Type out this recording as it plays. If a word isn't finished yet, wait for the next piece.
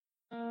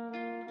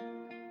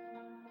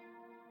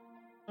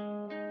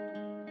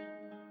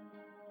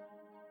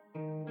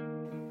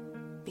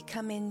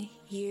Becoming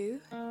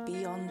you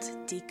beyond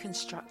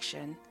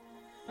deconstruction,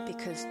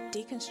 because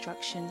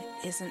deconstruction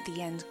isn't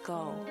the end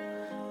goal.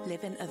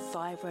 Living a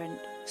vibrant,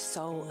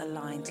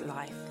 soul-aligned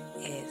life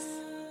is.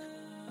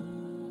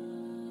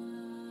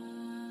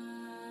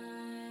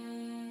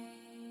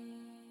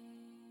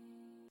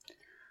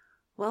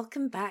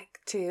 Welcome back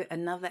to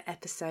another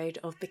episode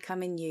of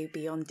Becoming You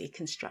Beyond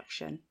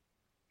Deconstruction.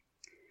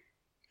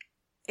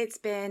 It's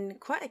been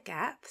quite a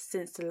gap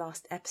since the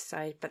last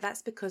episode, but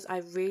that's because I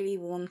really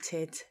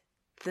wanted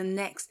the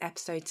next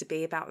episode to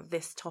be about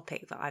this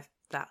topic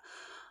that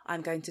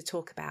I'm going to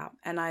talk about.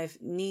 And I've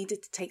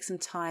needed to take some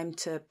time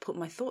to put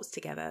my thoughts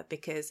together,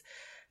 because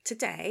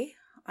today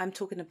I'm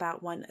talking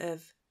about one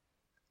of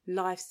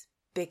life's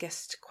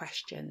biggest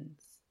questions,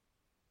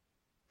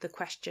 the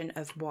question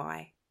of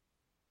why.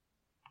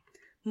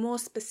 More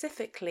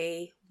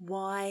specifically,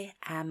 why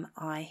am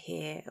I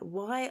here?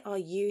 Why are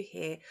you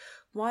here?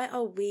 Why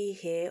are we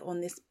here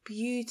on this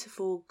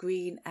beautiful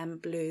green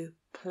and blue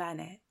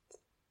planet?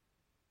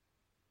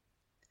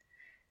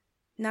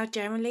 Now,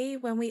 generally,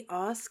 when we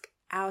ask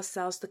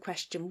ourselves the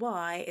question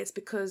why, it's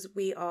because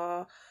we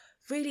are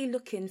really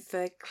looking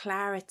for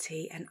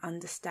clarity and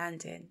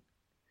understanding.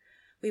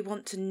 We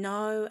want to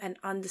know and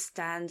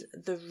understand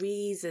the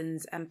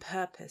reasons and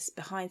purpose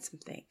behind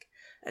something.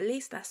 At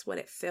least that's what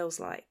it feels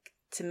like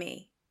to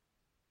me.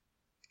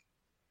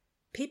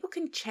 People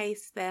can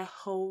chase their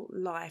whole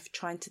life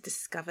trying to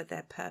discover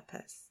their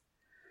purpose.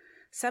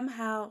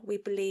 Somehow we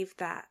believe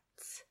that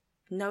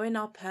knowing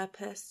our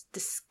purpose,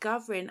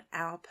 discovering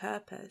our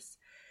purpose,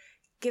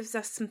 gives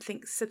us something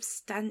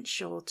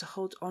substantial to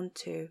hold on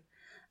to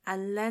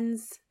and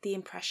lends the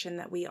impression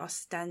that we are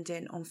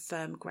standing on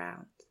firm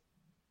ground.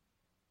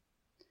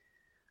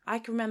 I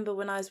can remember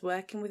when I was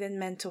working within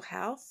mental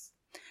health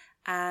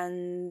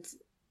and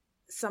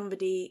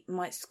somebody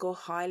might score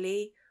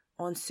highly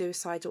on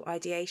suicidal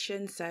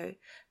ideation. So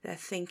they're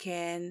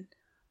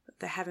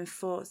having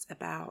thoughts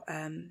about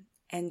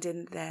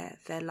ending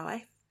their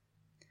life.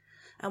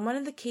 And one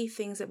of the key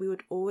things that we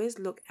would always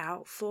look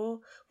out for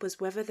was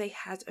whether they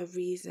had a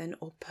reason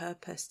or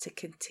purpose to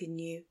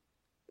continue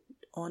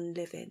on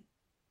living.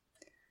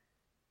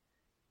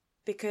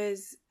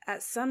 Because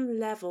at some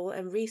level,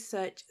 and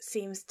research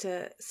seems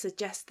to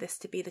suggest this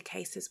to be the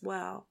case as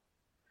well,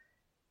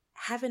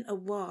 having a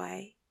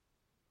why,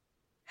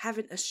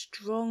 having a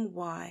strong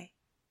why,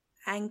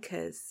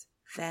 anchors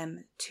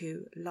them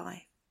to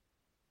life.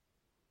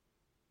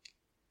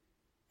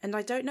 And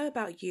I don't know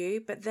about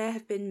you, but there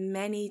have been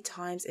many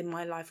times in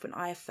my life when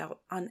I have felt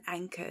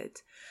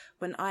unanchored,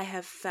 when I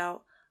have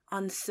felt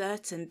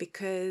uncertain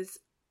because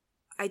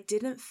I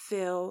didn't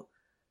feel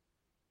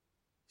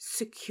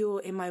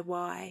secure in my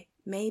why.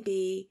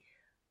 Maybe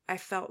I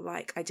felt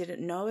like I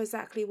didn't know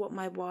exactly what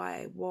my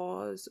why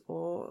was,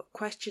 or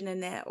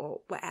questioning it,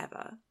 or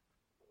whatever.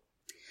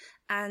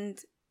 And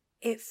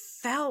it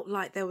felt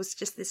like there was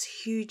just this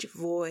huge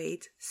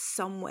void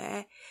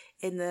somewhere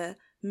in the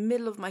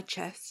middle of my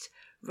chest,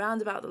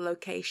 round about the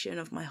location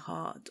of my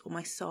heart or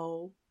my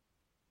soul.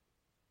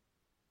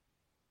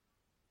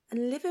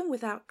 And living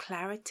without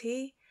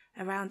clarity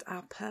around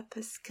our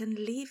purpose can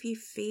leave you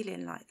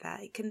feeling like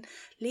that. It can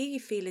leave you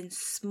feeling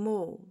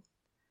small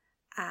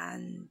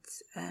and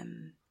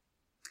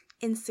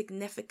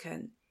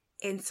insignificant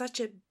in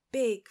such a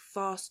big,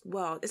 vast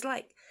world. It's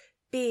like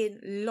being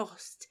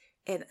lost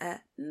in a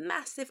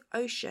massive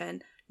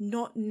ocean,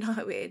 not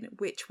knowing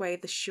which way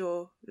the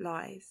shore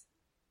lies.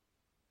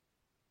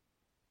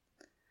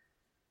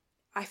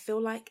 I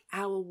feel like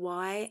our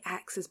why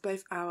acts as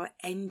both our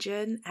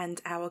engine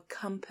and our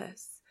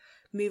compass,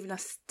 moving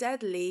us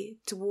steadily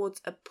towards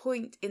a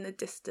point in the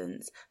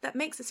distance that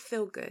makes us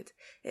feel good.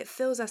 It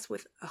fills us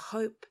with a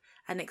hope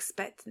and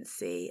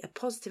expectancy, a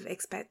positive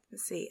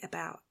expectancy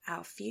about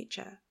our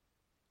future.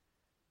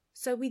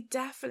 So we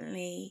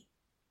definitely,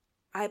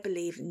 I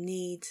believe,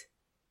 need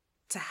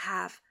to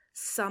have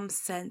some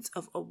sense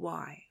of a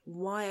why.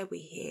 Why are we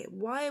here?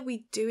 Why are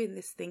we doing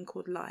this thing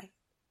called life?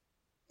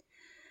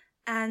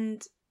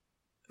 And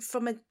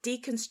from a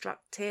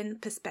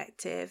deconstructing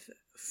perspective,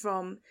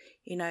 from,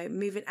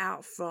 moving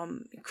out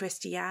from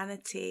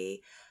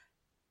Christianity,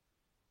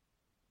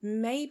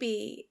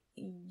 maybe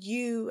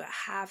you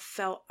have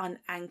felt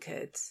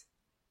unanchored,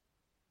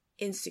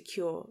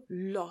 insecure,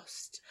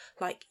 lost,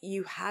 like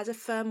you had a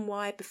firm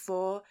why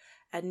before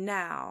and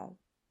now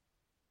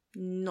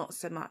not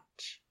so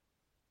much.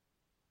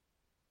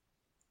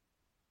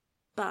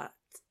 But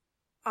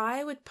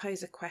I would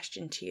pose a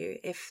question to you,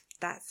 if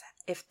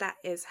that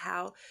is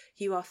how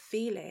you are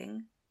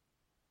feeling.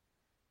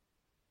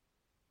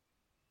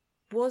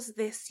 Was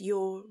this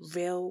your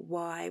real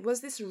why?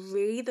 Was this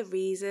really the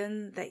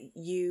reason that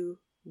you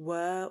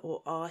were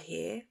or are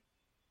here?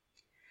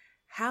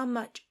 How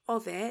much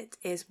of it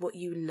is what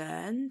you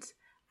learned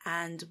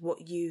and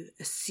what you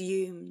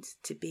assumed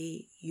to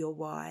be your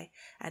why?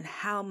 And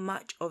how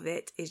much of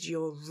it is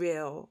your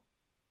real?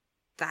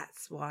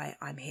 That's why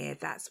I'm here.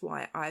 That's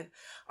why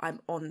I'm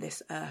on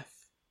this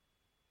earth.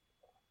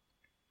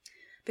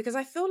 Because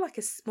I feel like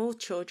as small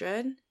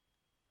children,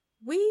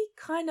 we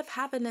kind of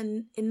have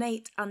an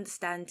innate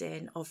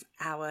understanding of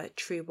our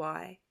true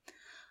why.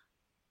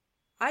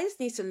 I just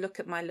need to look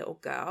at my little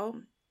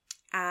girl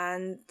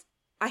and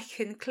I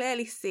can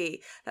clearly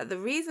see that the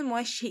reason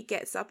why she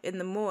gets up in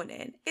the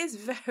morning is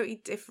very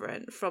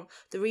different from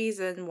the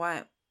reason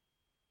why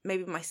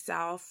maybe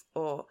myself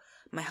or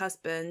my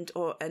husband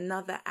or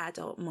another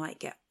adult might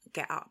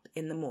get up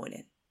in the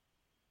morning.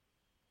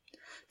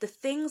 The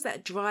things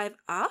that drive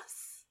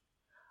us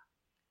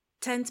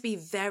tend to be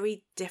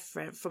very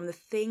different from the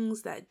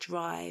things that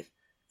drive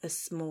a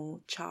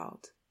small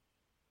child.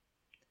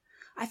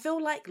 I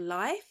feel like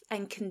life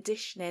and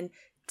conditioning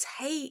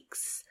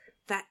takes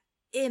that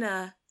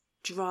inner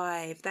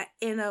drive, that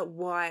inner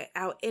why,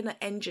 our inner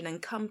engine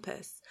and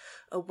compass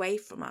away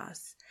from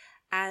us.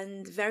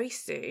 And very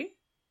soon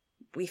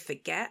we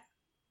forget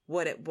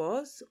what it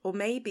was, or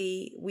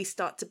maybe we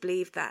start to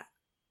believe that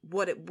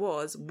what it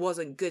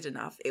wasn't good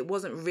enough. It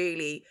wasn't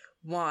really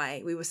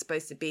why we were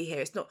supposed to be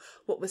here. It's not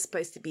what we're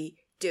supposed to be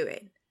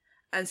doing.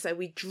 And so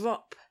we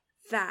drop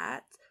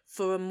that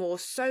for a more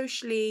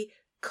socially,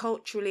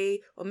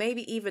 culturally, or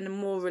maybe even a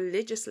more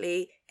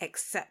religiously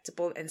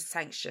acceptable and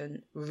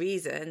sanctioned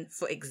reason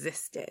for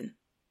existing.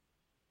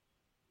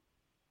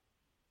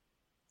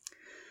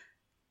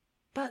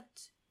 But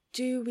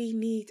do we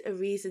need a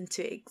reason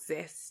to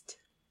exist?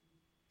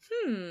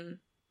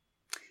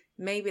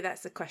 Maybe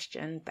that's a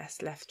question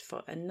best left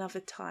for another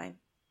time.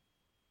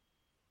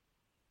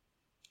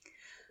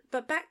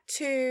 But back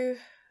to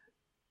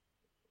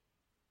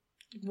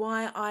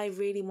why I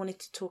really wanted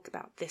to talk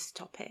about this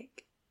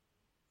topic.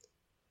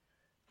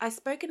 I've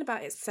spoken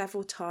about it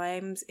several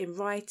times in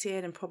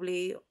writing and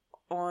probably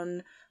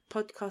on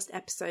podcast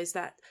episodes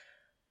that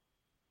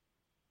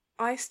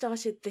I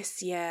started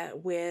this year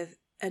with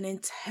an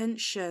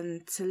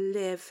intention to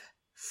live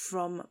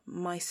from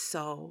my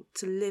soul,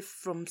 to live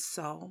from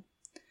soul.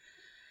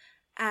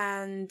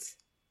 And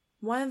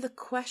one of the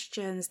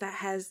questions that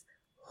has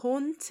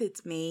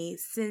haunted me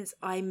since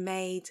I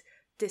made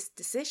this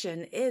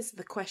decision is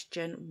the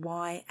question,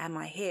 why am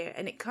I here?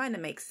 And it kind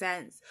of makes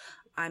sense.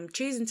 I'm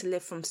choosing to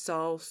live from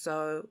soul,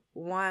 so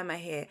why am I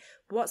here?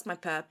 What's my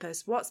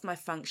purpose? What's my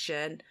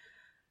function?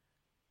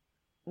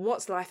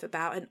 What's life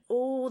about? And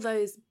all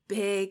those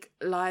big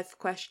life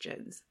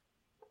questions.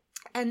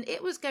 And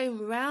it was going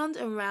round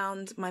and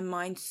round my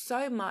mind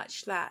so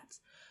much that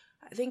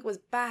I think it was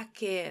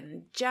back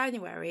in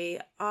January,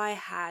 I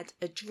had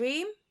a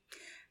dream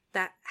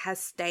that has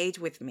stayed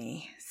with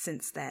me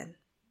since then.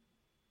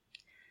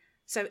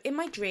 So in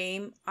my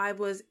dream, I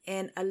was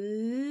in a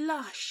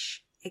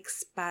lush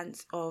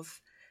expanse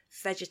of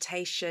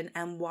vegetation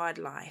and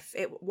wildlife.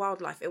 It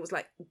was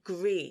like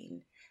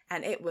green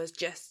and it was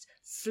just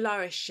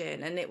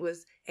flourishing and it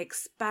was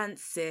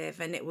expansive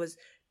and it was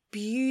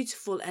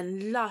beautiful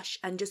and lush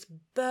and just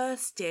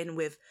bursting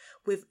with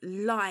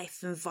life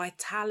and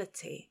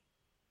vitality.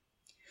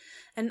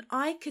 And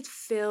I could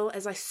feel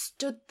as I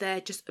stood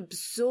there just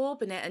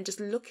absorbing it and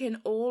just looking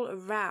all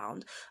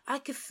around, I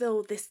could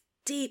feel this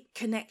deep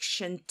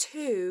connection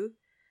to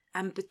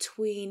and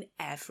between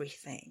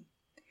everything.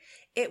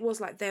 It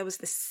was like there was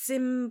this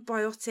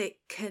symbiotic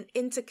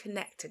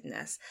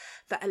interconnectedness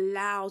that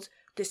allowed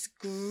this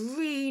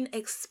green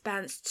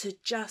expanse to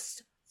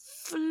just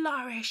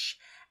flourish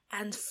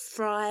and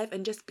thrive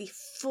and just be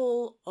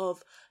full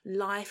of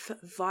life,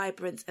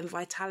 vibrance and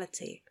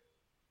vitality.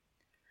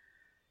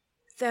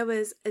 There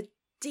was a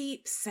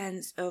deep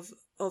sense of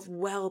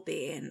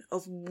well-being,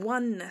 of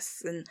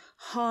oneness and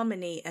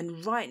harmony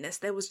and rightness.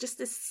 There was just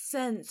this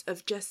sense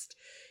of just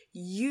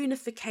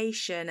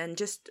unification and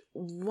just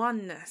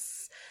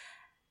oneness.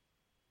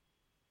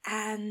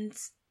 And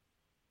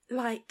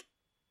like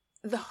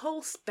the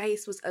whole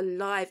space was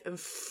alive and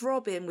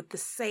throbbing with the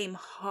same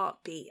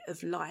heartbeat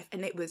of life.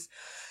 And it was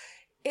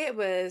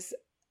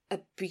a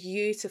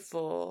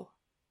beautiful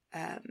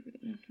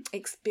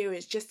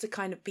experience just to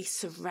kind of be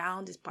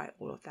surrounded by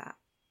all of that.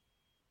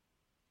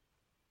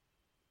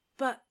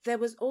 But there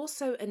was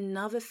also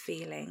another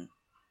feeling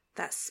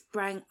that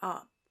sprang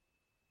up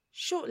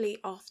shortly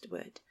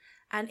afterward,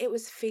 and it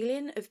was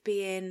feeling of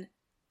being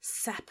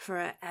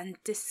separate and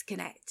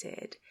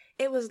disconnected.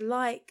 It was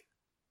like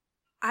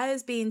I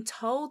was being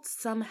told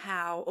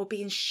somehow or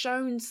being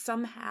shown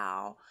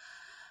somehow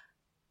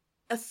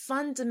a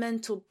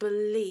fundamental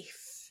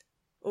belief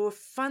or a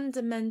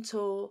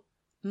fundamental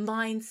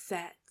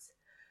mindset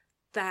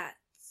that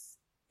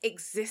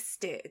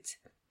existed,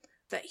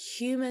 that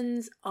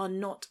humans are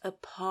not a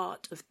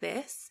part of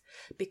this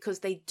because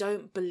they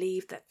don't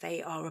believe that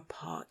they are a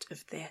part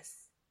of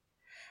this.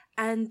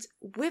 And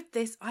with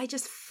this, I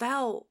just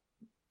felt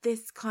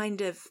this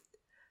kind of,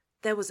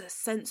 there was a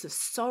sense of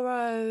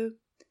sorrow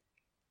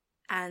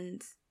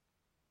and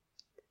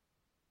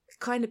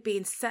kind of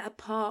being set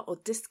apart or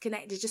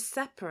disconnected, just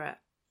separate.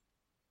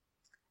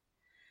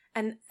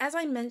 And as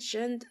I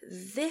mentioned,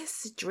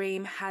 this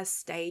dream has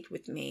stayed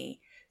with me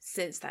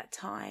since that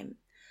time.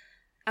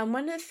 And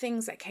one of the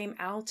things that came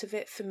out of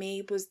it for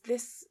me was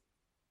this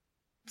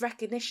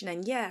recognition.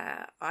 And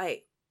yeah,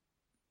 I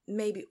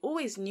maybe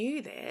always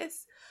knew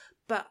this,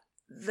 but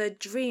the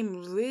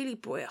dream really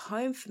brought it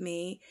home for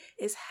me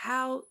is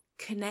how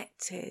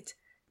connected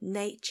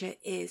nature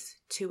is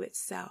to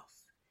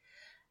itself,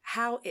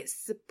 how it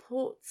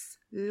supports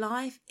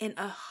life in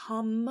a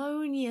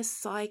harmonious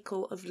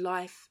cycle of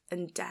life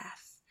and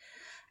death.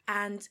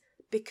 And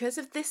because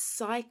of this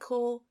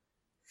cycle,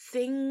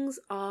 things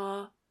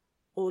are,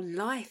 or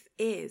life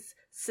is,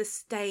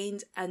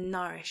 sustained and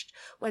nourished.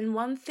 When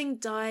one thing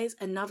dies,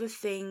 another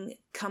thing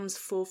comes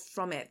forth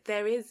from it.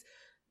 There is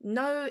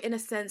no, in a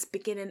sense,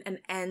 beginning and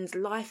end.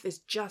 Life is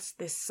just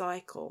this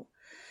cycle.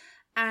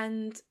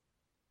 And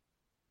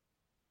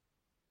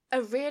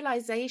a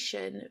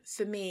realization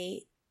for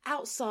me,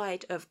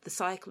 outside of the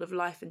cycle of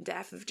life and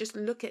death, of just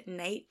look at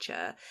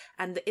nature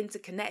and the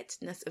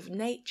interconnectedness of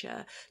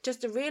nature,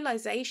 just a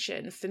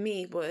realization for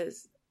me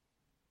was,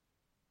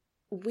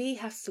 we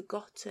have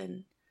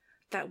forgotten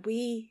that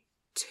we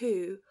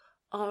too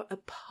are a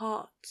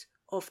part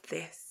of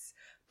this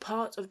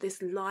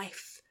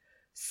life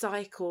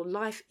cycle,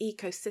 life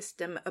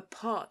ecosystem, a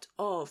part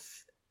of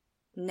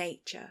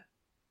nature.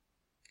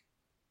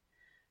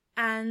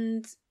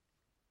 And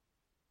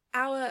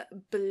our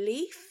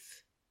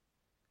belief,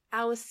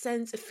 our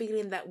sense of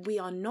feeling that we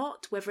are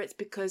not, whether it's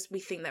because we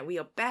think that we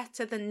are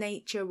better than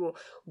nature or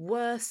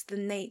worse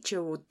than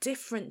nature or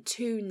different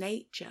to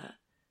nature,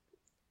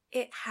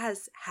 it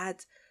has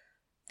had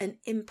an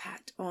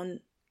impact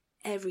on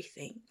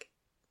everything.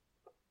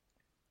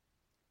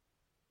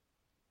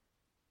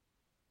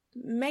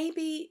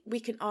 Maybe we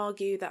can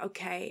argue that,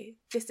 okay,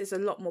 this is a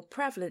lot more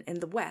prevalent in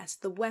the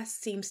West. The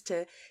West seems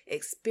to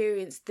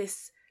experience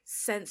this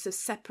sense of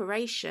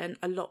separation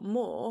a lot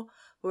more,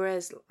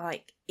 whereas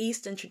like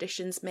Eastern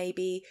traditions,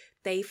 maybe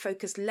they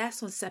focus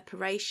less on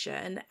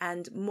separation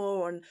and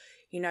more on,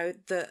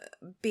 the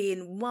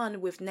being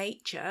one with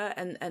nature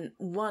and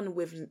one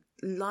with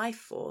life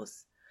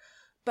force.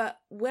 But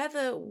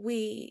whether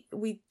we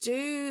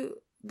do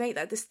make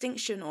that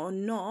distinction or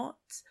not,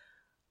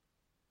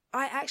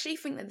 I actually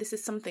think that this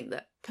is something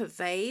that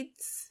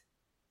pervades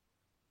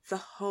the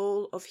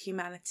whole of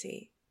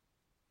humanity.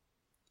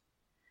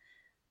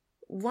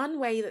 One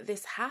way that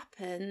this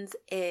happens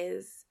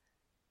is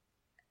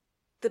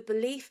the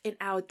belief in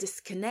our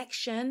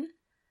disconnection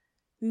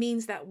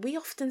means that we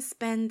often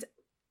spend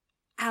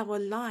our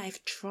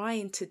life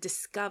trying to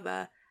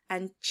discover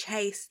and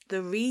chase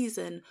the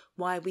reason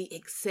why we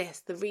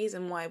exist, the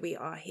reason why we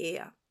are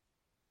here.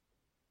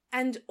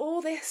 And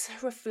all this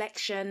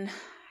reflection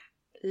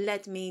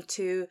led me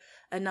to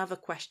another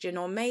question,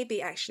 or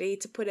maybe actually,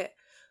 to put it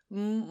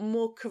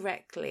more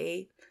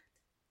correctly,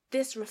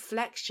 this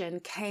reflection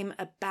came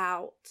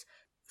about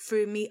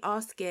through me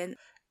asking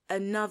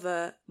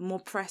another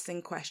more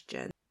pressing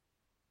question.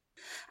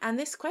 And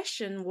this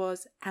question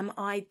was, am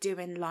I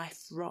doing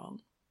life wrong?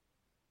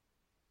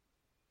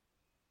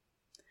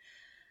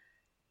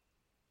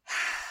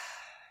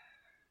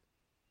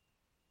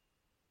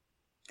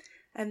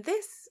 And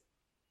this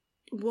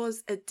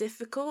was a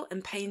difficult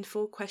and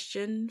painful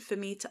question for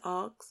me to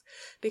ask,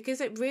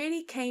 because it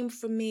really came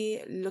from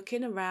me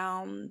looking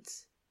around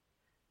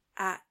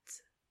at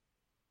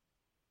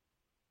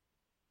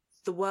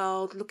the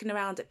world, looking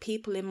around at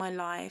people in my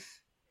life,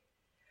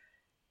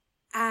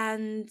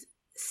 and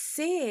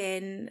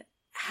seeing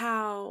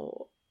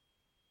how,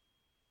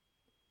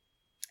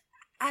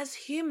 as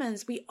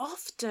humans, we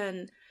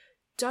often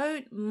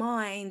don't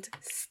mind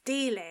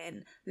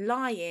stealing,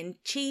 lying,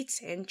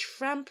 cheating,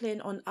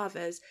 trampling on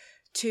others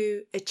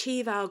to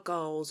achieve our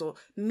goals or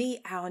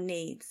meet our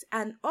needs.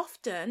 And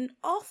often,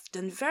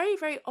 very,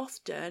 very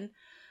often,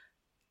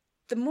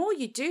 the more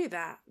you do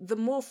that, the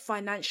more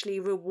financially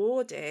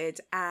rewarded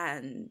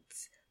and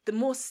the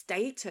more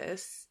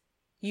status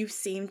you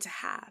seem to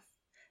have.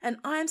 And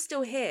I'm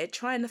still here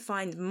trying to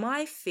find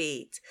my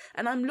feet,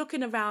 and I'm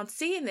looking around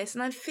seeing this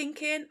and I'm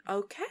thinking,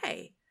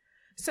 okay,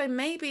 so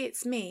maybe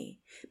it's me.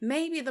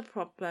 Maybe the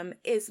problem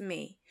is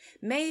me.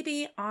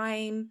 Maybe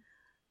I'm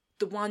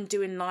the one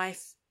doing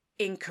life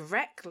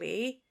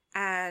incorrectly,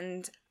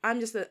 and I'm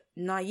just a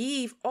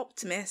naive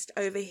optimist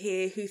over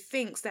here who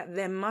thinks that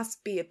there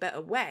must be a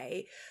better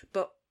way,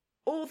 but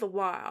all the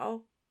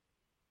while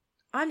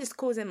I'm just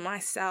causing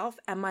myself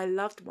and my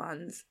loved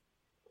ones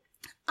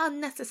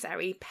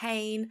unnecessary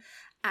pain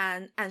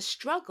and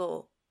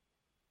struggle.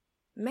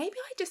 Maybe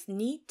I just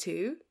need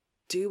to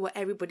do what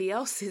everybody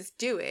else is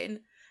doing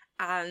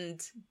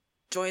and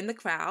join the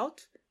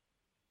crowd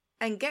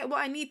and get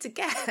what I need to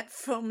get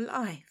from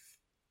life.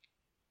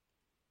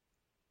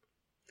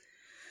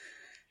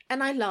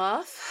 And I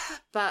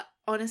laugh, but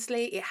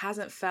honestly, it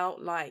hasn't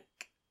felt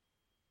like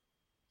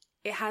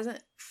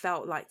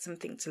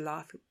something to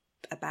laugh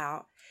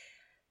about.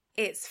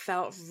 It's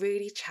felt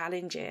really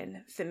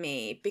challenging for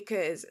me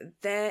because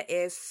there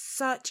is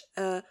such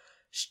a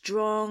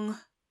strong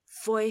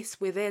voice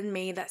within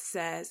me that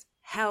says,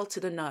 hell to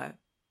the no.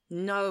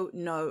 No,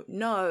 no,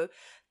 no.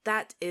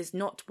 That is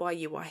not why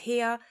you are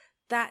here.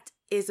 That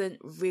isn't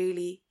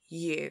really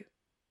you.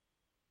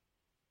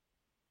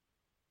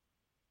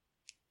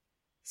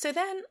 So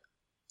then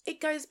it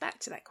goes back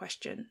to that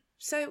question.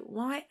 So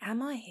why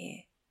am I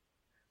here?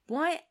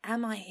 Why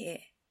am I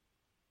here?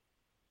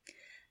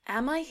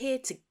 Am I here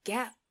to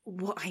get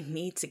what I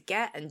need to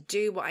get and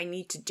do what I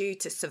need to do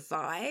to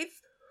survive?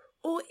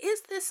 Or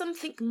is there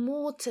something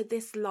more to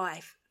this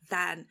life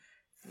than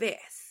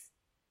this?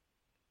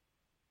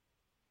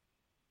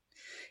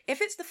 If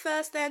it's the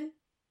first, then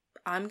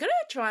I'm going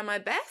to try my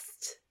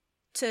best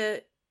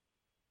to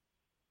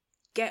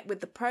get with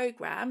the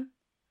program.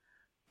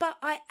 But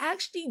I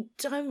actually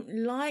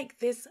don't like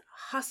this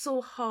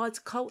hustle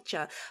hard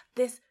culture,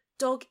 this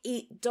dog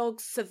eat dog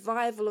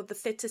survival of the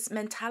fittest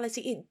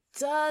mentality. It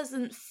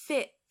doesn't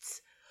fit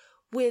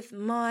with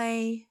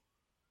my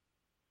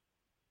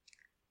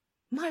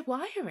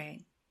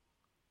wiring.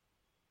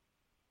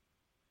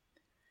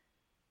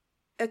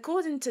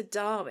 According to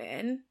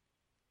Darwin,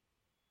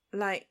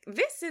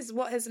 this is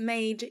what has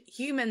made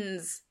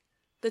humans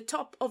the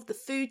top of the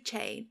food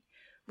chain.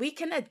 We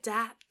can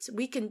adapt,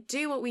 we can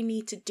do what we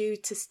need to do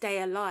to stay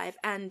alive,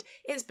 and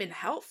it's been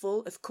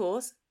helpful, of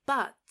course,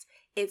 but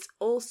it's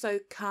also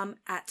come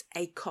at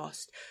a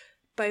cost,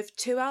 both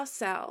to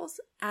ourselves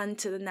and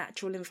to the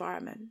natural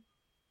environment.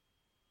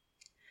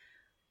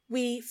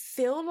 We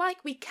feel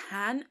like we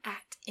can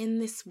act in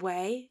this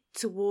way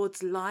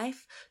towards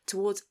life,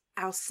 towards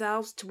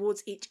ourselves,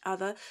 towards each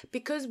other,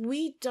 because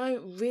we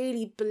don't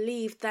really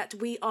believe that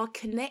we are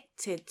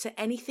connected to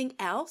anything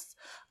else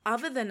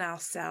other than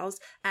ourselves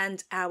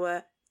and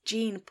our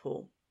gene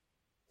pool.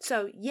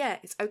 So yeah,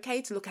 it's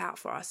okay to look out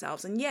for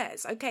ourselves, and yeah,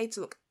 it's okay to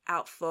look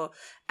out for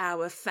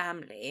our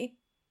family,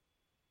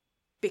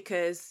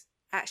 because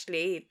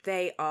actually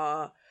they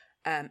are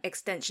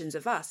extensions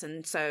of us.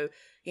 And so,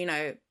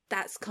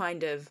 that's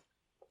kind of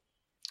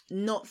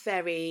not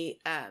very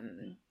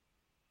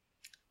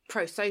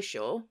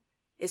pro-social.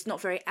 It's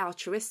not very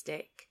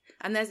altruistic.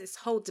 And there's this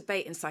whole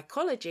debate in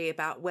psychology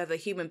about whether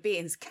human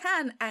beings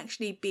can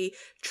actually be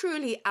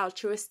truly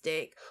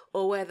altruistic,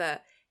 or whether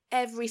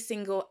every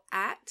single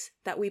act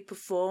that we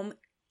perform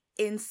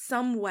in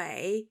some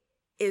way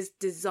is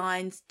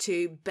designed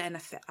to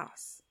benefit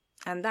us.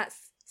 And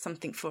that's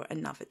something for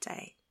another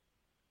day.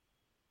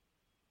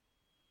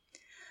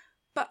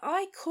 But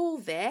I call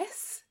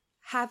this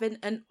having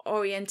an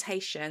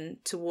orientation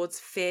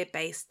towards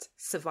fear-based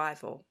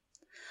survival.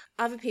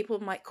 Other people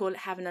might call it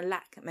having a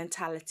lack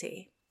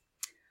mentality.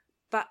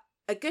 But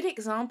a good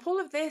example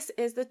of this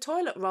is the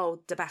toilet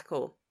roll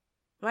debacle,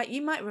 right?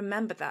 You might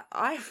remember that.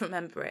 I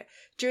remember it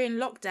during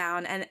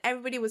lockdown, and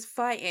everybody was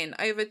fighting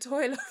over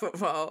toilet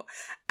roll.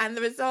 And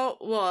the result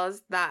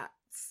was that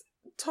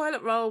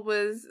toilet roll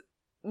was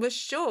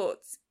short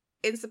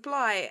in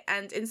supply,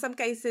 and in some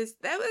cases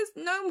there was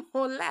no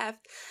more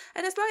left.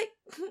 And it's like,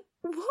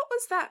 what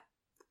was that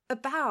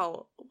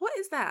about? What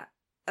is that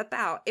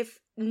about, if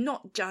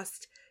not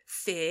just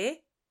fear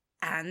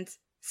and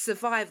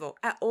survival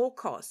at all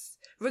costs,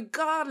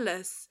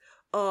 regardless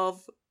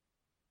of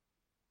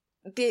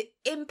the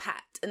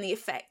impact and the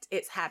effect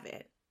it's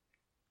having?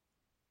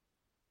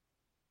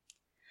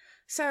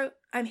 So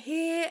I'm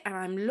here and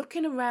I'm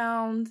looking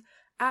around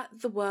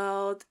at the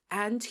world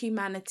and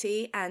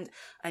humanity, and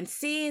I'm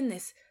seeing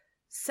this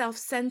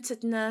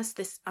self-centeredness,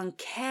 this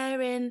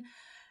uncaring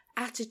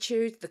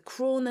attitude, the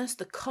cruelness,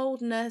 the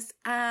coldness,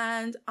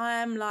 and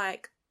I'm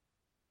like,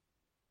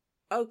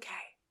 okay.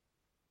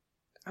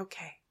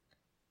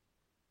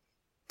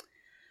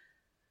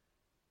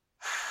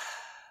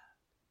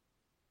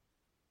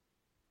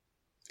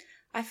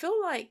 I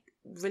feel like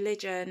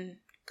religion,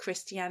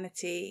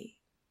 Christianity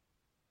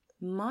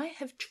might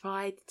have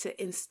tried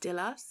to instill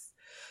us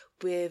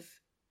with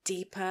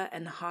deeper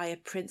and higher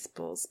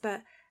principles,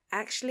 but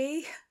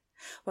actually,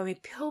 when we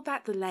peel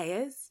back the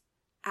layers,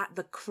 at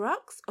the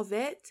crux of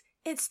it,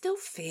 it's still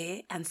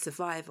fear and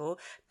survival.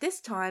 This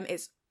time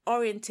it's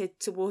oriented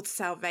towards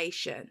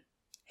salvation.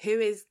 Who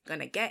is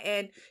going to get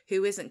in,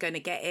 who isn't going to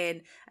get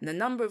in, and the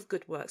number of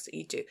good works that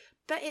you do.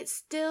 But it's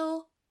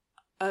still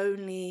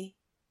only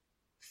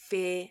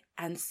fear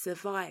and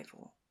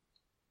survival.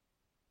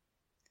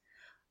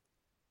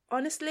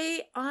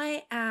 Honestly,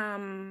 I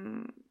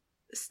am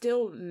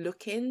still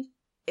looking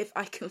if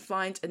I can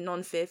find a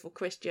non-fearful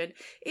Christian,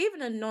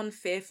 even a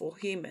non-fearful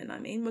human. I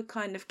mean, we're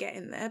kind of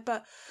getting there,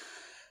 but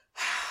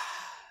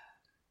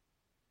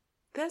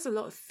there's a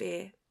lot of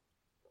fear.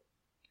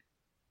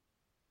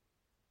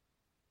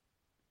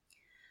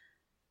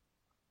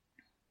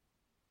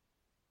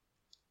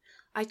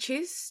 I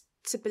choose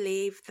to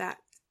believe that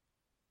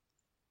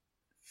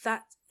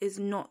is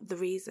not the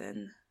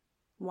reason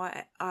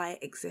why I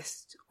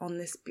exist on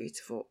this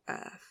beautiful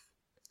earth,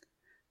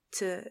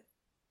 to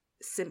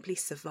simply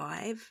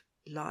survive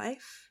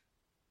life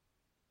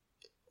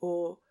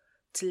or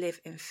to live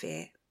in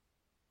fear.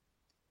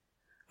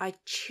 I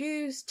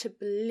choose to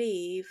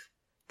believe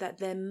that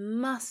there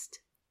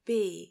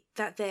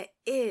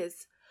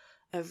is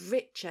a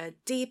richer,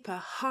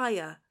 deeper,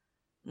 higher,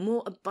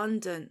 more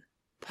abundant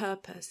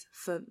purpose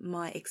for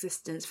my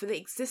existence, for the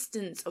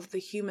existence of the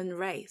human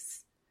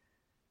race.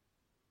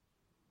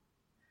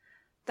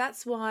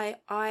 That's why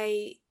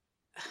I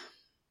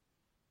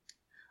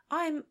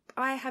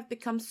I have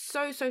become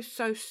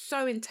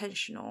so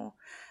intentional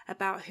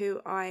about who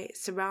I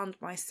surround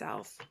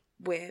myself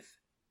with,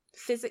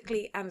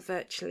 physically and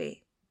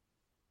virtually.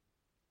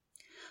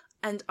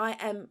 And I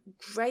am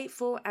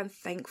grateful and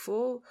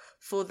thankful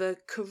for the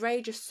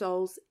courageous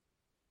souls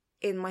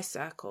in my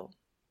circle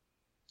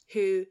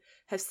who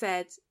have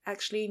said,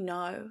 actually,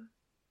 no,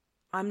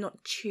 I'm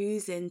not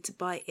choosing to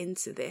buy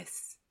into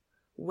this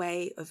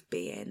way of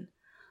being.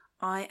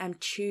 I am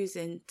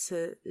choosing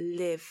to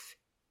live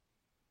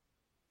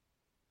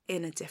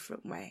in a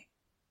different way.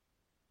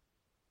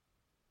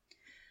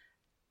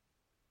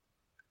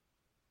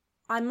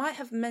 I might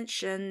have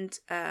mentioned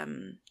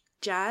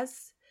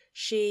Jazz.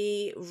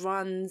 She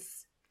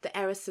runs the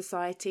Error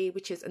Society,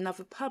 which is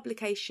another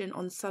publication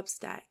on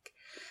Substack.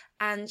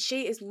 And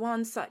she is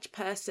one such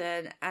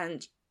person,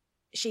 and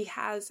she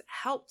has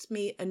helped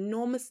me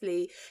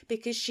enormously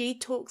because she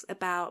talks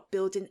about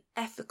building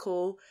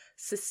ethical,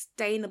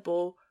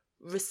 sustainable,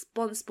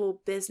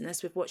 responsible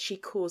business with what she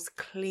calls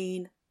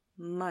clean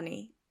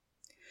money.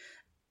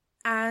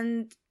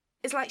 And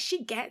it's like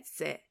she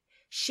gets it.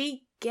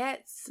 She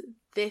gets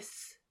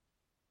this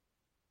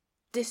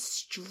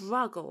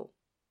struggle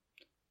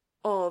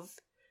of,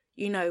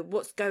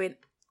 what's going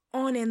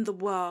on in the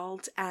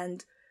world,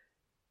 and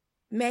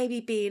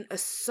maybe being a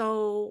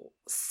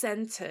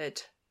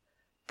soul-centered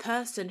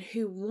person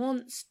who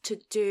wants to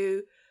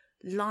do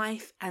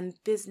life and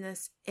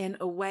business in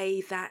a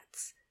way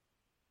that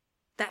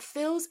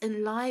feels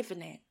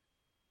enlivening.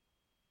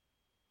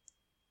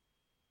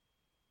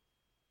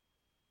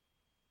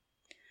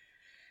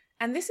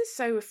 And this is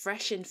so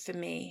refreshing for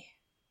me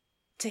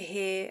to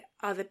hear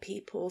other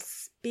people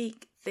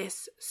speak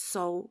this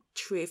soul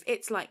truth.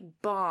 It's like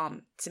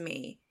balm to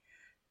me.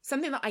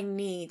 Something that I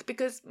need,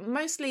 because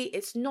mostly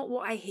it's not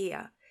what I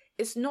hear.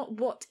 It's not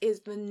what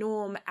is the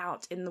norm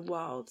out in the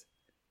world.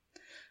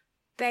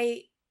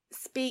 They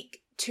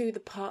speak to the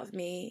part of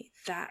me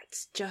that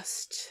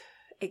just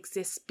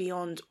exists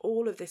beyond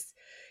all of this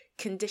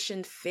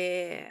conditioned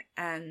fear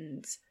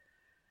and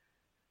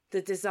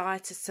the desire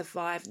to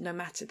survive no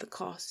matter the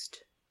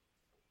cost.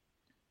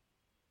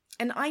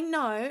 And I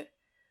know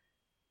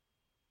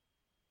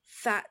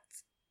that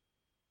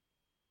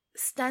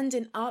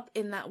standing up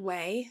in that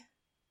way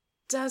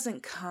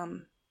doesn't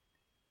come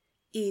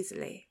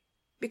easily,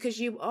 because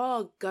you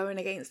are going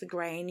against the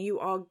grain, you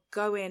are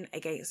going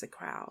against the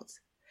crowd.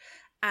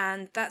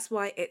 And that's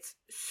why it's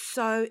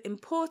so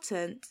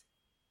important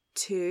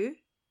to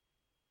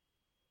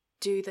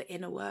do the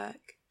inner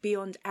work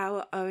beyond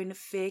our own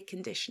fear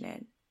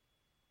conditioning.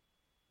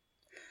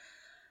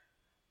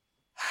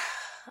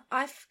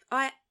 I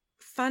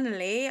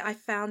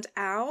found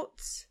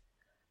out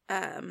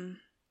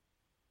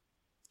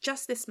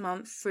just this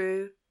month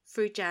through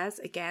Jazz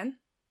again,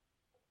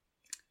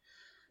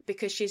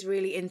 because she's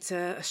really into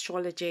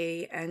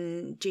astrology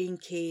and gene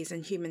keys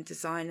and human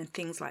design and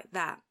things like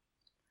that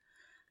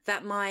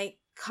my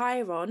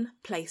Chiron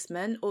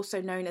placement,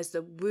 also known as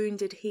the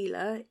wounded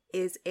healer,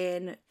 is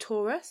in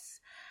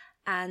Taurus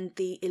and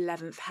the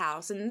 11th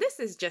house. And this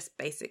is just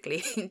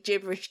basically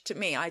gibberish to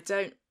me. I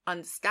don't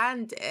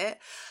understand it,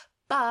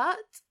 but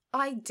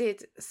I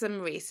did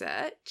some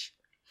research,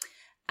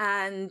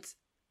 and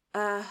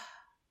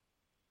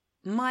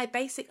my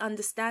basic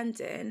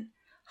understanding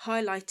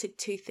highlighted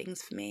two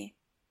things for me.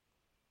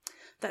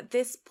 That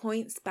this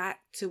points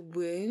back to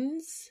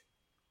wounds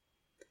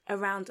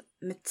around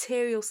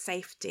material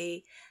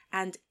safety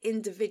and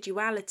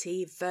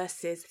individuality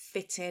versus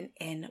fitting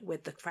in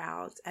with the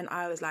crowd. And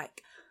I was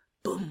like,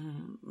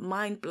 boom,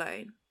 mind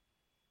blown.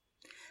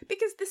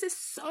 Because this is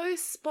so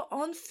spot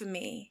on for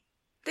me.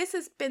 This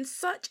has been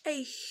such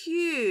a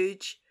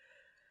huge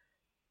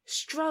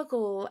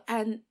struggle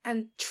and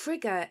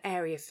trigger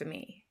area for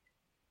me.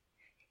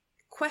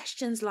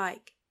 Questions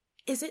like,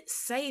 is it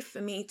safe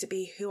for me to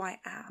be who I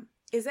am?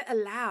 Is it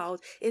allowed?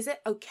 Is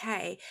it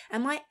okay?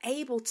 Am I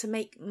able to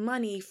make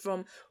money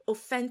from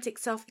authentic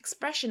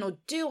self-expression, or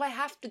do I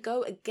have to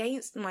go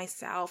against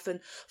myself and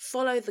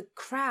follow the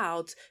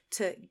crowd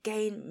to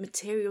gain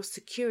material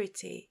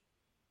security?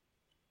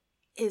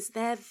 Is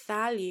there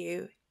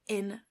value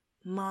in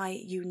my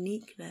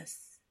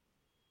uniqueness?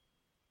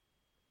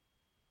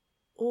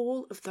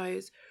 All of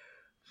those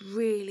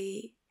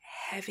really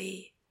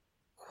heavy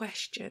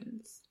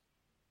questions.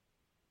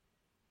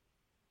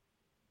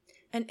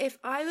 And if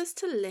I was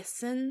to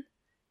listen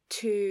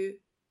to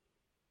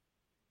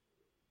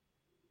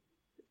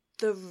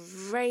the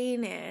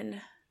reigning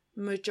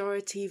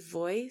majority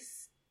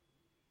voice,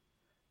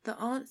 the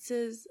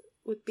answers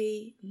would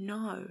be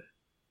no.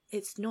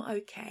 It's not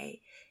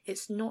okay.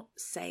 It's not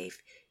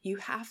safe. You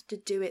have to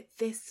do it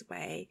this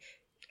way.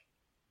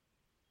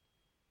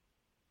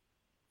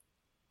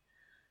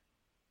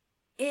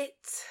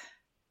 It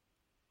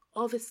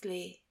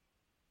obviously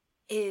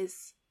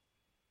is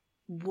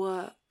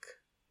work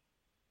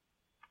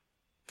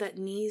that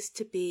needs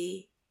to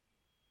be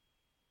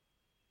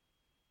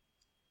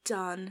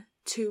done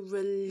to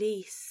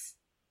release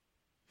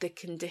the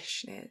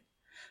conditioning.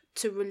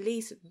 to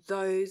release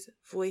those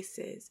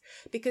voices.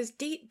 Because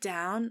deep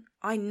down,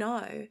 I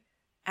know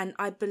and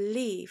I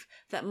believe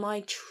that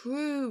my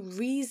true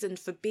reason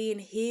for being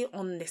here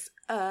on this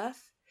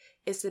earth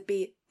is to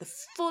be the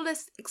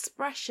fullest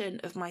expression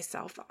of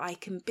myself that I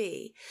can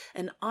be.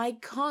 And I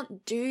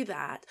can't do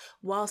that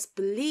whilst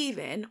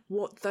believing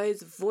what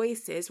those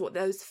voices, what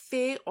those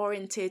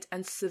fear-oriented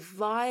and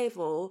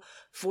survival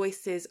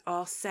voices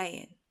are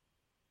saying.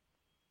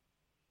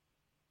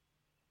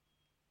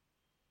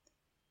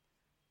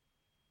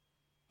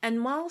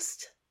 And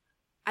whilst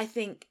I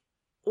think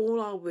all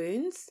our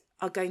wounds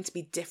are going to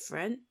be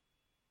different,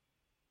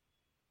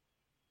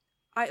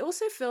 I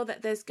also feel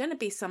that there's going to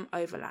be some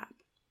overlap.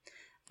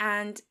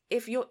 And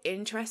if you're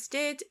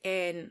interested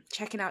in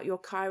checking out your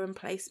Chiron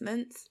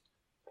placements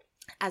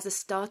as a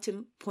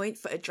starting point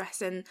for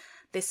addressing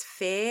this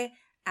fear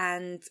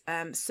and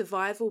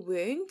survival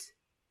wound,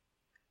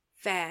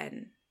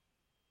 then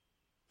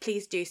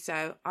please do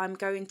so. I'm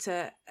going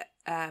to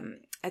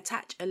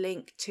attach a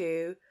link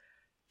to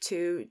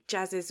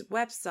Jazz's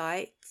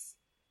website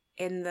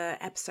in the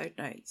episode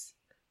notes.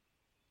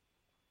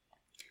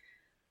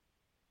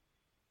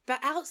 But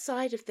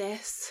outside of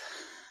this,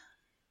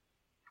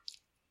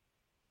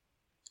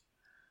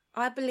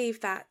 I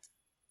believe that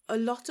a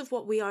lot of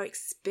what we are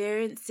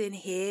experiencing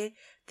here,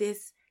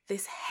 this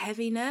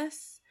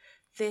heaviness,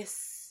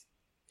 this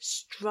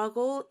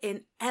struggle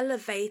in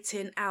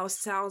elevating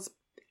ourselves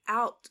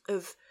out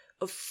of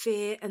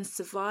fear and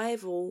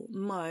survival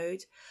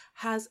mode,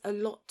 has a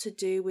lot to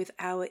do with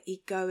our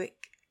egoic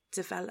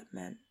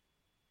development.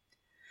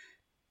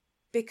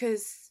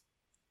 Because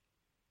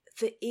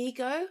the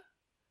ego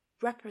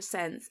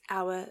represents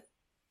our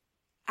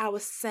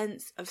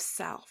sense of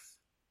self.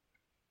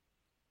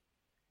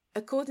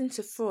 According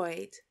to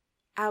Freud,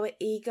 our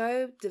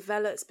ego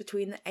develops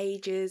between the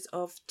ages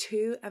of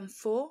 2 and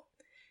 4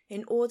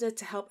 in order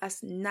to help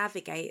us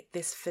navigate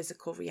this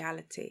physical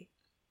reality.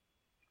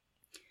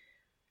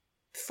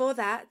 For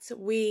that,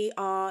 we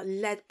are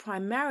led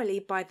primarily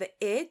by the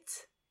id,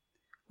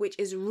 which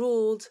is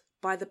ruled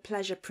by the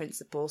pleasure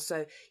principle.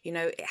 So,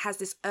 it has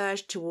this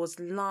urge towards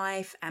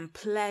life and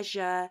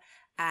pleasure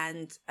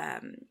and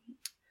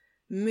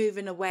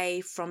moving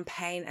away from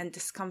pain and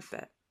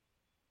discomfort.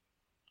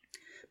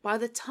 By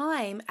the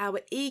time our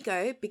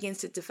ego begins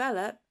to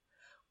develop,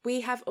 we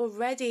have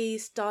already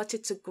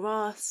started to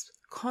grasp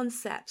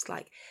concepts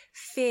like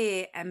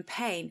fear and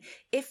pain,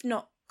 if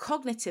not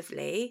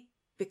cognitively,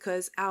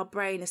 because our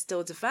brain is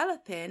still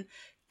developing,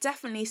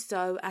 definitely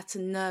so at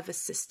a nervous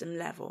system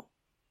level.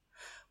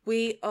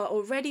 We are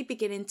already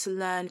beginning to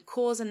learn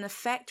cause and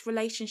effect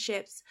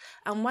relationships,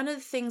 and one of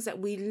the things that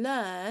we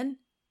learn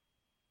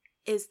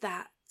is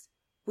that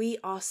we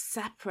are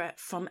separate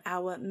from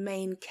our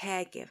main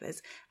caregivers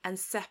and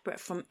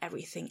separate from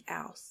everything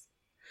else.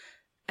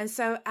 And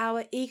so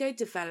our ego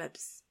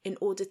develops in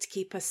order to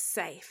keep us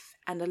safe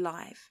and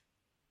alive.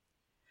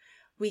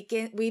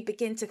 We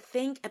begin to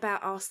think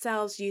about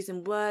ourselves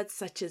using words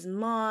such as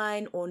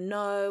mine or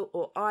no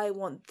or I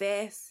want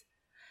this.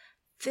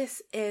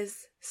 This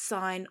is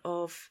sign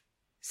of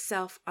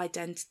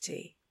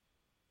self-identity,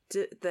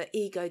 the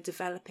ego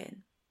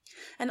developing.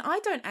 And I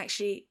don't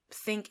actually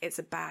think it's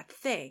a bad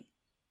thing.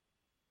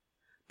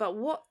 But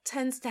what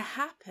tends to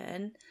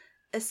happen,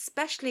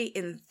 especially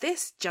in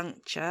this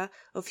juncture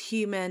of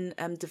human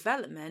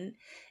development,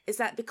 is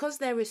that because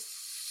there is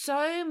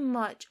so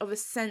much of a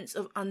sense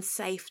of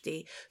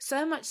unsafety,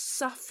 so much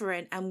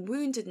suffering and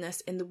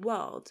woundedness in the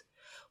world,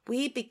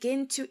 we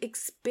begin to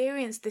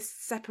experience this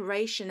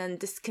separation and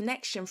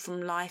disconnection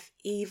from life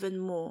even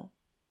more.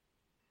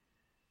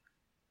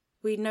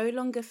 We no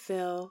longer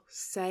feel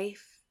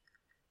safe.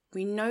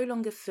 We no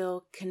longer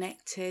feel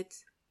connected.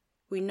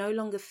 We no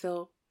longer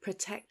feel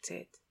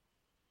protected.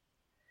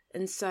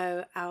 And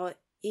so our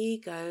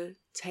ego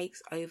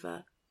takes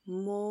over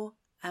more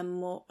and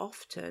more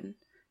often,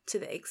 to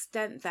the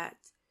extent that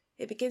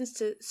it begins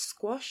to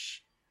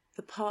squash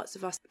the parts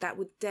of us that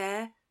would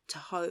dare to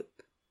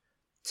hope,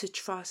 to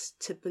trust,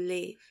 to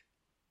believe.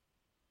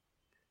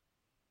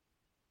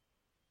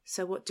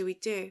 So what do we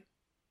do?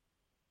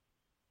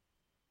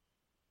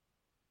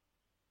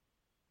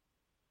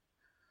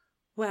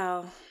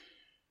 Well,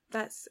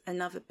 that's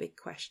another big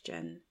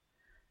question.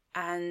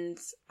 And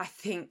I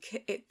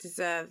think it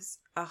deserves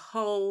a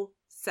whole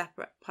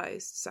separate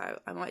post, so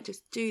I might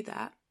just do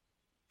that.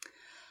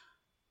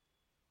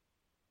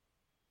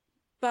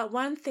 But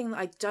one thing that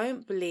I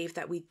don't believe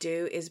that we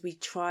do is we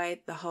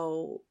try the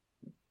whole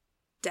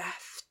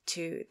death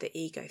to the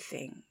ego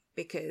thing,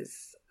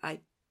 because I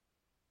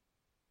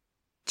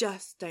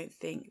just don't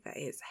think that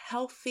it's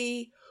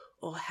healthy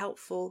or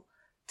helpful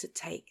to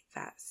take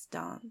that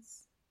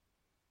stance.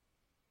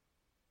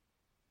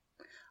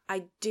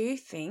 I do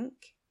think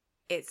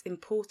it's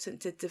important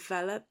to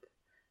develop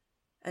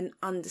an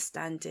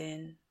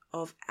understanding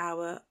of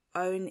our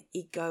own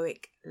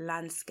egoic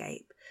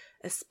landscape,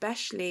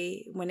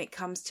 especially when it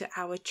comes to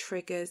our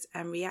triggers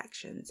and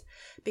reactions,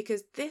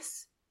 because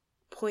this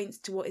points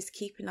to what is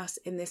keeping us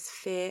in this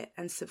fear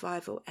and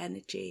survival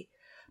energy.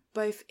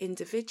 both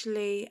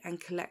individually and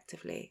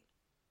collectively.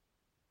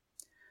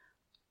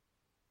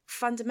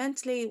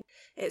 Fundamentally,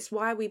 it's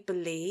why we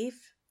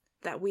believe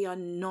that we are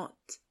not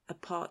a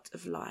part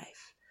of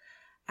life,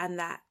 and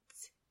that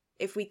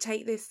if we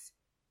take this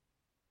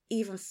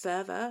even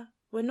further,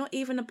 we're not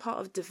even a part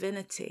of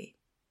divinity.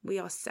 We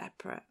are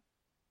separate.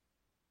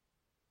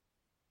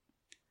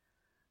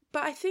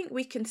 But I think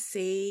we can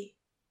see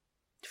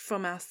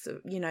from us,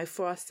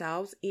 for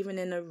ourselves, even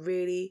in a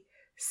really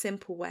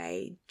simple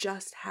way,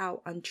 just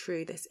how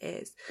untrue this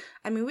is.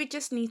 I mean, we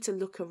just need to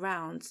look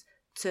around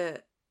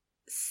to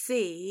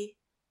see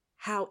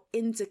how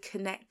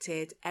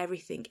interconnected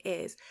everything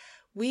is.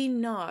 We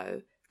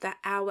know that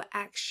our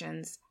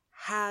actions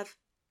have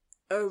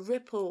a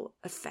ripple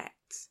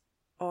effect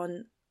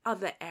on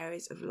other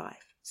areas of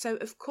life. So,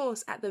 of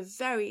course, at the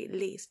very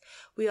least,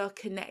 we are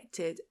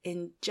connected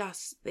in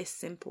just this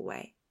simple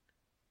way.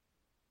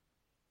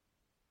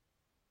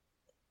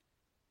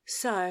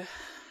 So,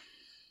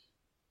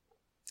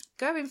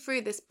 going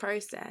through this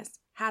process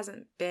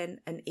hasn't been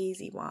an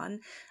easy one,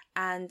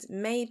 and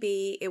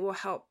maybe it will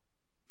help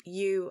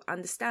you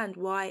understand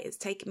why it's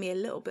taken me a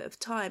little bit of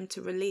time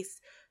to release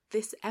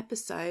this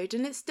episode,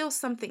 and it's still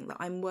something that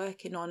I'm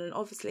working on, and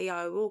obviously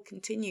I will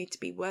continue to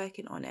be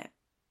working on it.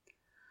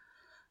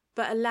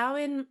 But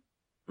allowing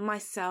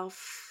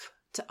myself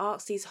to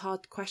ask these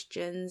hard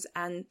questions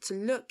and to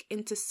look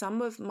into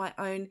some of my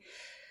own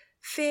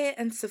fear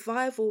and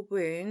survival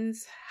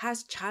wounds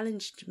has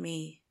challenged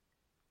me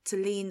to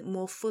lean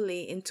more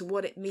fully into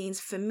what it means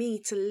for me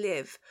to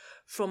live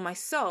from my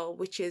soul,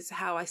 which is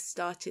how I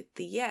started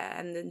the year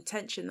and the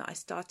intention that I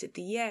started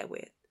the year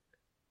with.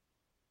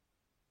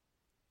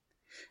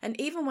 And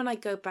even when I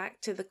go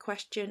back to the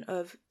question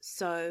of,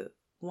 so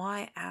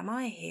why am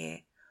I here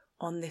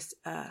on this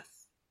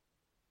earth?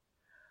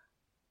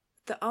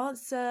 The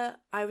answer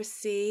I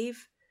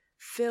receive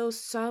feels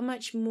so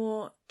much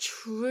more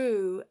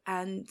true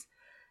and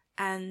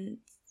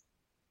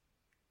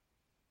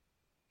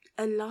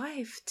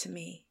alive to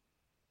me.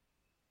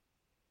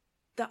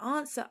 The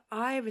answer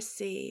I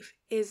receive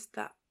is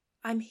that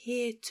I'm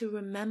here to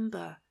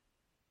remember,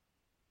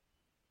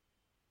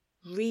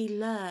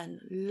 relearn,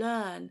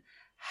 learn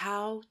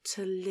how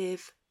to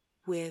live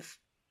with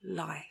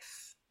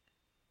life.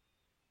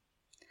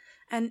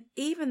 And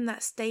even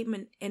that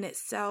statement in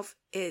itself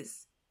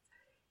is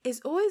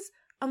always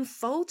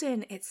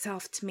unfolding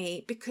itself to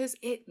me, because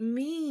it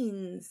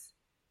means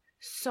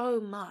so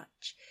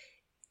much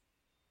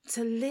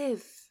to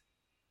live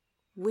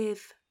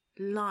with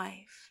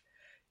life,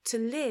 to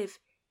live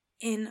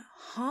in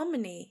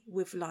harmony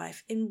with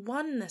life, in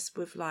oneness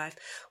with life,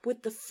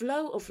 with the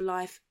flow of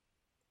life,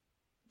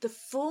 the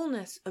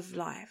fullness of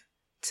life,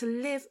 to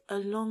live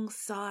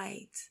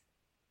alongside,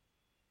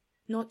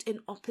 not in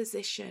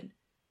opposition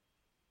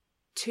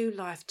to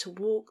life, to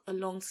walk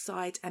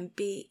alongside and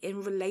be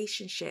in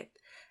relationship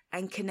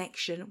and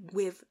connection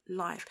with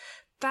life.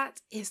 That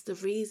is the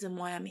reason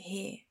why I'm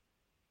here.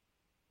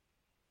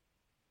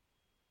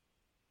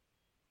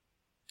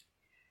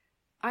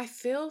 I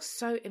feel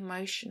so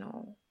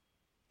emotional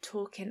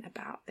talking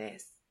about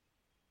this,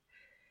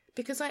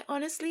 because I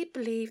honestly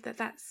believe that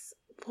that's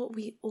what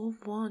we all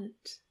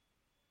want.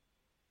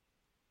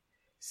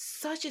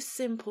 Such a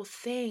simple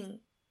thing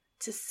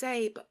to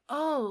say, but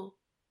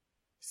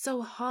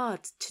so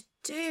hard to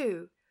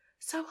do.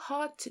 So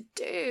hard to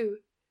do.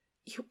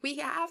 We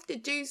have to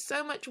do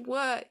so much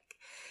work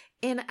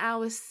in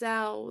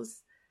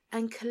ourselves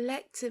and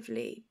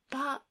collectively,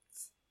 but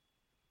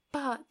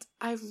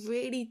I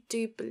really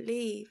do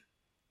believe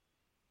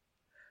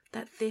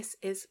that this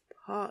is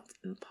part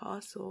and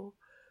parcel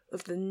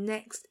of the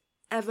next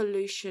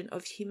evolution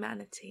of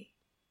humanity.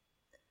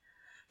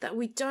 That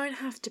we don't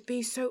have to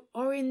be so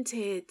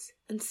oriented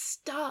and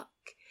stuck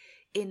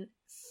in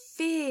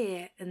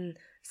fear and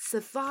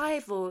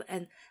survival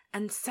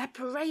and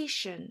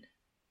separation.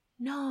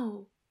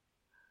 No,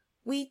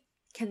 we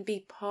can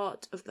be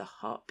part of the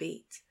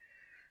heartbeat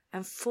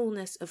and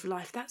fullness of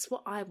life. That's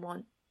what I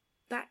want.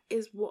 That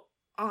is what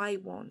I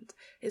want.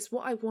 It's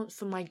what I want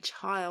for my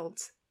child.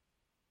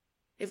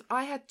 If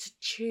I had to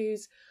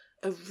choose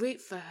a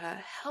route for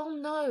her, hell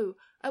no,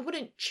 I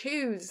wouldn't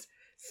choose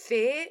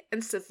fear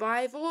and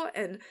survival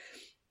and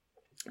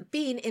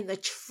being in the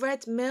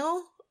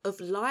treadmill of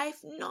life.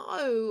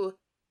 No,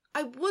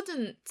 I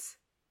wouldn't.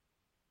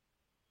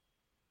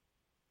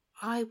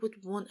 I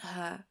would want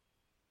her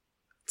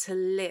to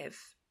live.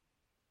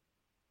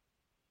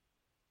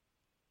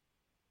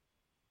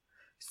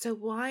 So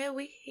why are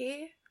we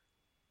here?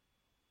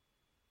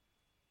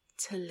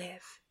 To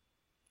live.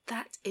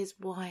 That is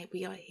why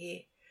we are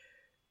here.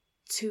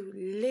 To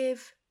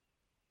live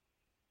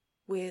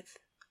with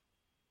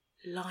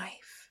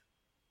life.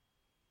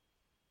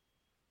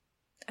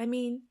 I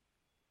mean,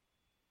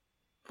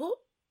 what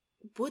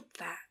would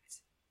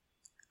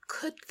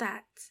could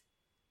that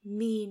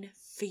mean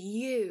for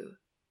you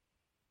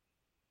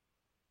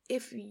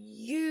if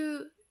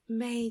you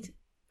made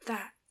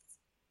that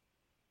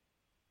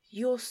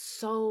your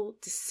sole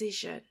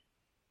decision?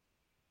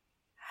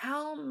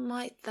 How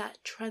might that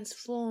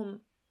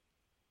transform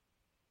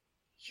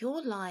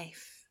your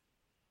life.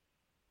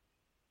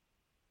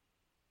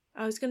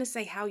 I was going to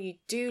say how you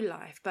do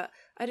life, but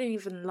I don't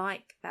even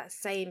like that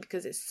saying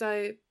because it's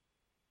so,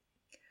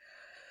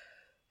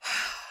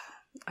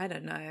 I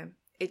don't know.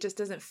 It just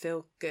doesn't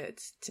feel good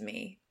to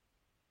me.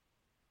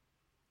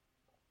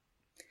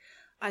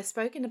 I've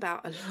spoken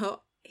about a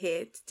lot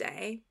here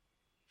today,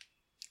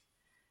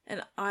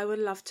 and I would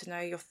love to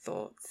know your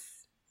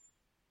thoughts.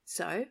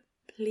 So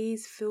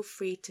please feel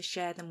free to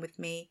share them with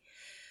me.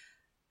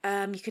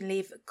 You can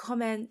leave a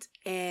comment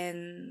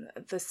in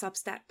the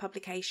Substack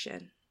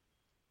publication.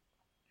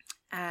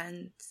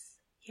 And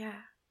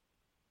yeah,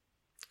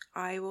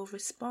 I will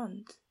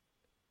respond.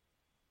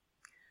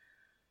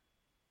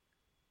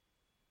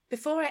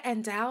 Before I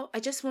end out, I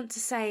just want to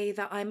say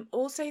that I'm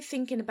also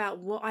thinking about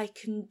what I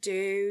can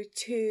do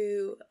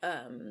to,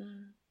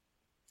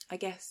 I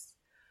guess,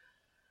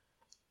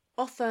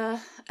 offer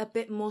a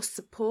bit more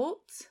support,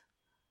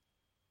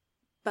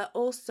 but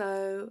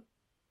also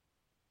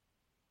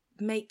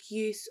make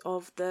use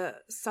of the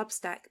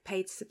Substack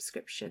paid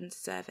subscription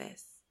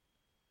service.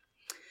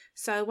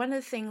 So one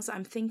of the things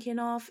I'm thinking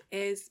of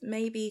is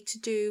maybe to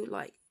do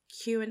like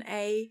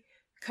Q&A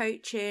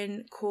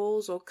coaching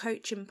calls or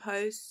coaching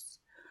posts.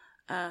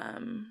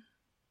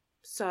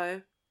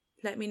 So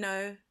let me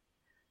know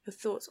your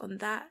thoughts on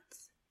that.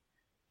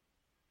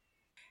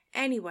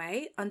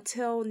 Anyway,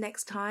 until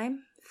next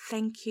time,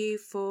 thank you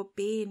for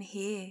being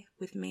here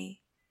with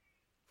me.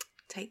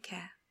 Take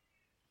care.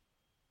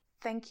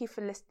 Thank you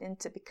for listening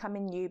to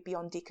Becoming You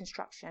Beyond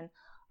Deconstruction.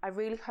 I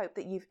really hope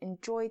that you've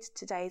enjoyed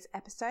today's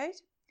episode.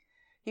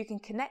 You can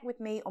connect with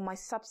me on my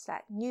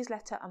Substack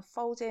newsletter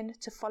Unfolding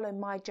to follow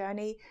my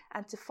journey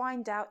and to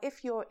find out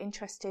if you're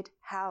interested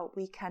how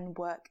we can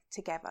work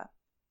together.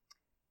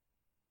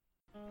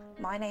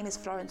 My name is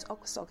Florence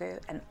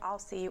Okwasogo, and I'll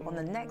see you on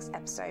the next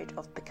episode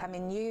of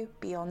Becoming You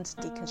Beyond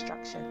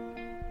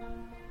Deconstruction.